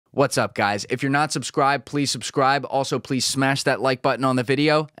What's up, guys? If you're not subscribed, please subscribe. Also, please smash that like button on the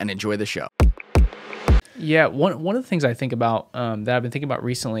video and enjoy the show. Yeah, one of the things I think about that I've been thinking about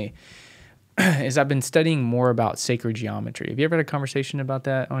recently is I've been studying more about sacred geometry. Have you ever had a conversation about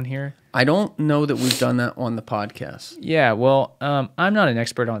that on here? I don't know that we've done that on the podcast. Yeah, well, I'm not an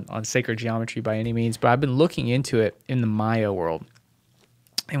expert on sacred geometry by any means, but I've been looking into it in the Maya world.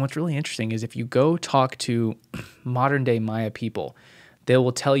 And what's really interesting is if you go talk to modern day Maya people, they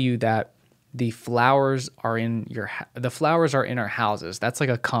will tell you that the flowers are in our houses. That's like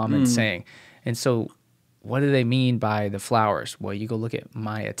a common saying. And so what do they mean by the flowers? Well, you go look at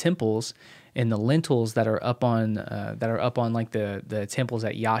Maya temples and the lintels that are up on like the temples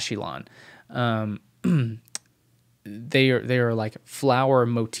at Yaxchilan. They are like flower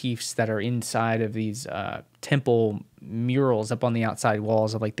motifs that are inside of these temple murals up on the outside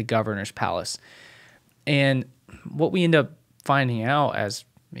walls of like the governor's palace. And what we end up finding out as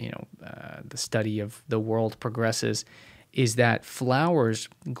the study of the world progresses is that flowers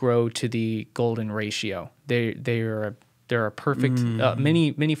grow to the golden ratio. They're a perfect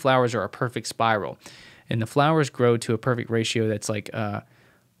many flowers are a perfect spiral, and the flowers grow to a perfect ratio that's like 1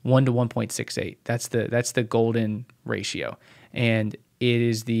 to 1.68. That's the golden ratio, and it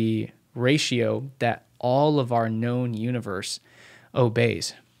is the ratio that all of our known universe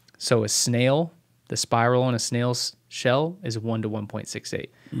obeys. So a snail, the spiral on a snail's shell is 1 to 1.68.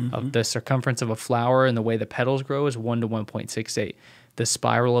 Of the circumference of a flower and the way the petals grow is 1 to 1.68. The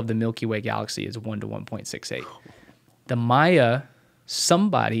spiral of the Milky Way galaxy is 1 to 1.68. The Maya,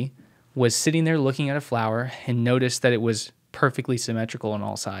 somebody was sitting there looking at a flower and noticed that it was perfectly symmetrical on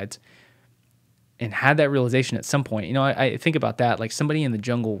all sides and had that realization at some point. I think about that, like somebody in the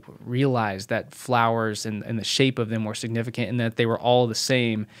jungle realized that flowers and the shape of them were significant and that they were all the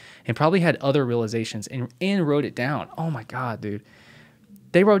same, and probably had other realizations and wrote it down. Oh my God, dude.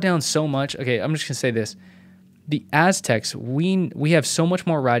 They wrote down so much. Okay, I'm just going to say this. The Aztecs, we have so much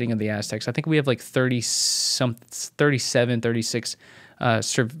more writing of the Aztecs. I think we have like 37, 36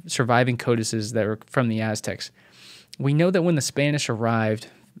 surviving codices that are from the Aztecs. We know that when the Spanish arrived,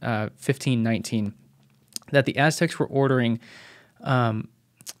 1519, that the Aztecs were ordering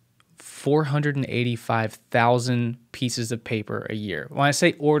 485,000 pieces of paper a year. When I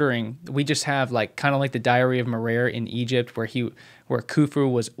say ordering, we just have like kind of like the Diary of Merer in Egypt, where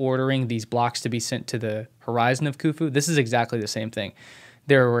Khufu was ordering these blocks to be sent to the horizon of Khufu. This is exactly the same thing.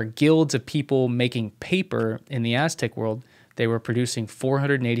 There were guilds of people making paper in the Aztec world. They were producing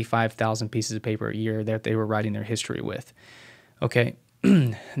 485,000 pieces of paper a year that they were writing their history with. Okay,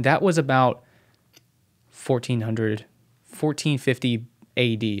 that was about 1450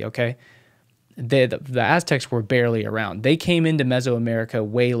 AD, okay? The Aztecs were barely around. They came into Mesoamerica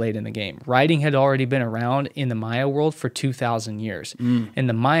way late in the game. Writing had already been around in the Maya world for 2,000 years. And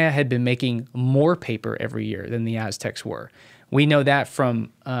the Maya had been making more paper every year than the Aztecs were. We know that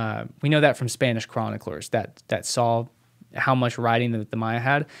from Spanish chroniclers that saw how much writing that the Maya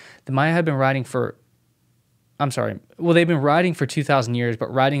had. The Maya had been writing for they've been writing for 2,000 years,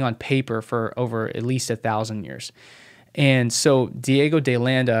 but writing on paper for over at least 1,000 years. And so Diego de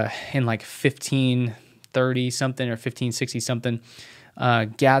Landa in like 1530 something or 1560 something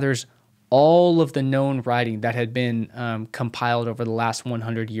gathers all of the known writing that had been compiled over the last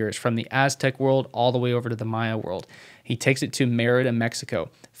 100 years from the Aztec world all the way over to the Maya world. He takes it to Merida,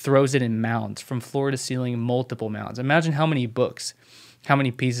 Mexico, throws it in mounds from floor to ceiling, multiple mounds. Imagine how many books, how many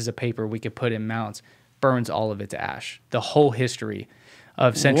pieces of paper we could put in mounds. Burns all of it to ash. The whole history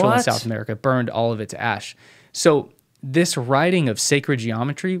of Central and South America burned all of it to ash. So this writing of sacred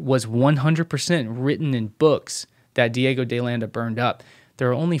geometry was 100% written in books that Diego de Landa burned up. There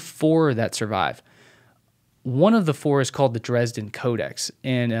are only 4 that survive. One of the 4 is called the Dresden Kodaks,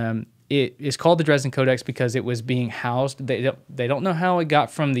 and it is called the Dresden Kodaks because it was being housed. They don't know how it got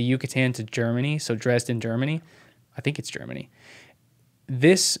from the Yucatan to Germany, so Dresden, Germany. I think it's Germany.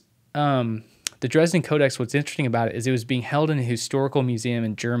 The Dresden Kodaks, what's interesting about it is it was being held in a historical museum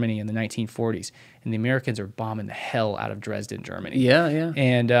in Germany in the 1940s, and the Americans are bombing the hell out of Dresden, Germany. Yeah, yeah.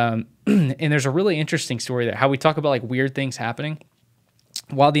 And there's a really interesting story there, how we talk about like weird things happening.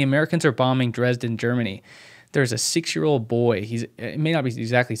 While the Americans are bombing Dresden, Germany, there's a 6-year-old boy. It may not be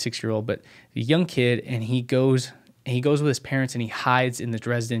exactly 6-year-old, but a young kid, and he goes with his parents and he hides in the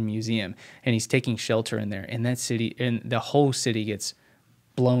Dresden Museum, and he's taking shelter in there. And that city, and the whole city gets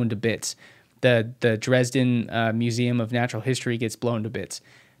blown to bits. The Dresden Museum of Natural History gets blown to bits.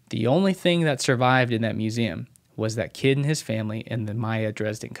 The only thing that survived in that museum was that kid and his family and the Maya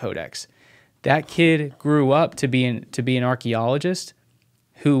Dresden Kodaks. That kid grew up to be an archaeologist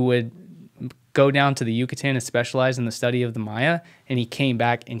who would go down to the Yucatan and specialize in the study of the Maya, and he came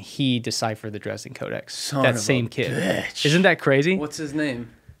back and he deciphered the Dresden Codex. Son that of same a kid. bitch. Isn't that crazy? What's his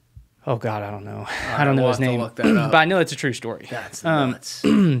name? Oh God, I don't know. I right, don't know we'll his have to name, look that up. but I know it's a true story. That's nuts.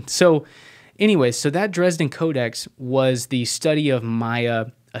 So, anyways, so that Dresden Codex was the study of Maya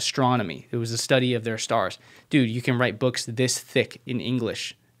astronomy. It was a study of their stars. Dude, you can write books this thick in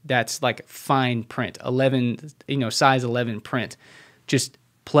English. That's like fine print, 11, size 11 print, just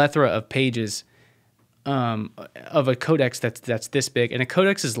plethora of pages of a codex that's this big. And a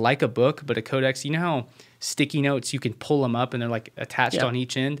codex is like a book, but a codex, you know how sticky notes, you can pull them up and they're like attached on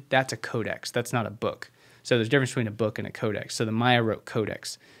each end? That's a codex. That's not a book. So there's a difference between a book and a codex. So the Maya wrote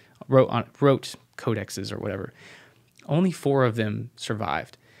codexes or whatever. Only 4 of them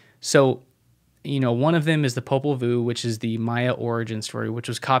survived. So, one of them is the Popol Vuh, which is the Maya origin story, which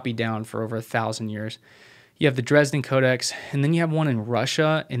was copied down for over 1,000 years. You have the Dresden Codex, and then you have one in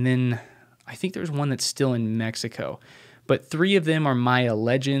Russia, and then I think there's one that's still in Mexico. But 3 of them are Maya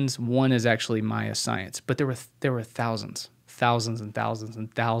legends. One is actually Maya science. But there were thousands and thousands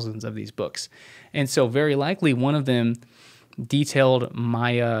and thousands of these books. And so very likely one of them detailed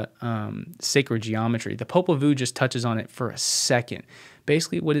Maya sacred geometry. The Popol Vuh just touches on it for a second.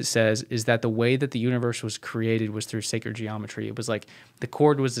 Basically what it says is that the way that the universe was created was through sacred geometry. It was like the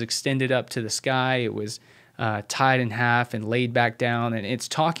cord was extended up to the sky. It was tied in half and laid back down. And it's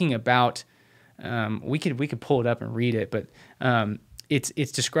talking about, we could pull it up and read it, but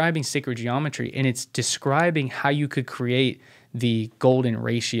it's describing sacred geometry, and it's describing how you could create the golden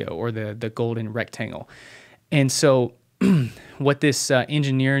ratio or the golden rectangle. And so what this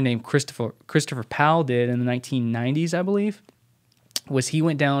engineer named Christopher Powell did in the 1990s, I believe, was he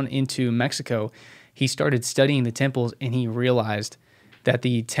went down into Mexico. He started studying the temples, and he realized that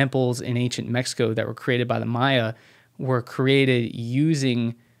the temples in ancient Mexico that were created by the Maya were created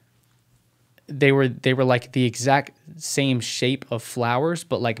using, they were like the exact same shape of flowers,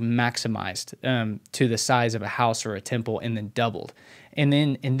 but like maximized to the size of a house or a temple, and then doubled. And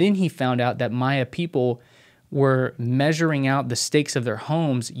then he found out that Maya people were measuring out the stakes of their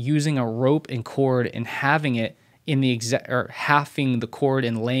homes using a rope and cord and having it in the exact, or halving the cord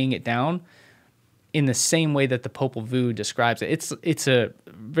and laying it down in the same way that the Popol Vuh describes it. It's a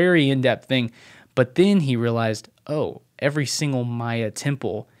very in-depth thing. But then he realized, oh, every single Maya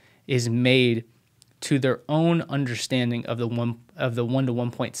temple is made to their own understanding of the 1 to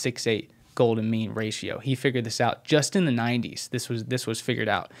 1.68 golden mean ratio. He figured this out just in the 90s. This was figured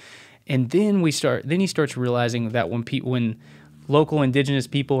out. And then he starts realizing that when local indigenous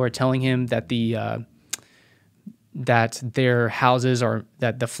people are telling him that that their houses are,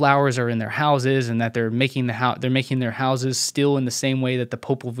 that the flowers are in their houses, and that they're making their houses still in the same way that the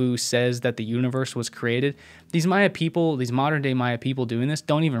Popol Vuh says that the universe was created. These Maya people, these modern day Maya people doing this,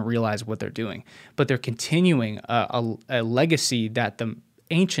 don't even realize what they're doing, but they're continuing a legacy that the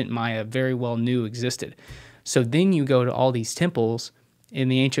ancient Maya very well knew existed. So then you go to all these temples in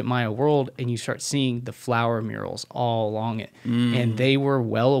the ancient Maya world, and you start seeing the flower murals all along it. And they were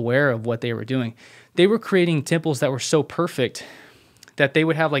well aware of what they were doing. They were creating temples that were so perfect that they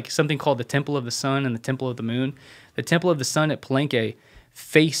would have like something called the Temple of the Sun and the Temple of the Moon. The Temple of the Sun at Palenque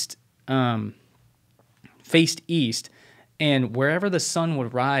faced east, and wherever the sun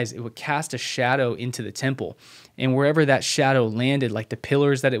would rise, it would cast a shadow into the temple. And wherever that shadow landed, like the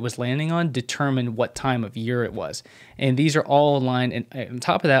pillars that it was landing on, determined what time of year it was. And these are all aligned, and on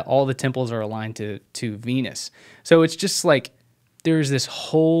top of that, all the temples are aligned to Venus. So it's just like there's this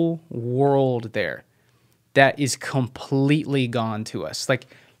whole world there that is completely gone to us. Like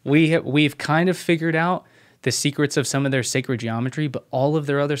we've kind of figured out the secrets of some of their sacred geometry, but all of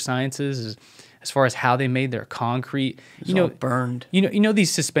their other sciences, as far as how they made their concrete, all burned. You know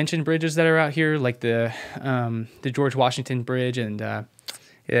these suspension bridges that are out here, like the George Washington Bridge, and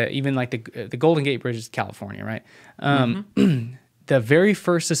even like the Golden Gate Bridge is California, right? The very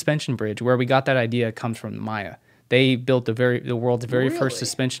first suspension bridge where we got that idea comes from the Maya. They built the world's very first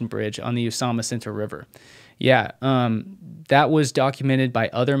suspension bridge on the Usamascinta River. Yeah, that was documented by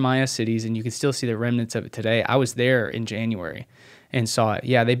other Maya cities, and you can still see the remnants of it today. I was there in January and saw it.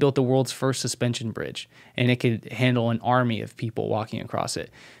 Yeah, they built the world's first suspension bridge, and it could handle an army of people walking across it.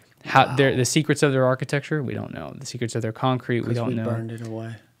 The secrets of their architecture, we don't know. The secrets of their concrete, we don't know. Burned it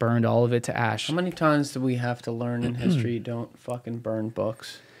away. Burned all of it to ash. How many times do we have to learn in history? Don't fucking burn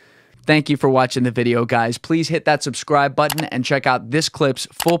books. Thank you for watching the video, guys. Please hit that subscribe button and check out this clip's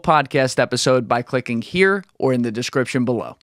full podcast episode by clicking here or in the description below.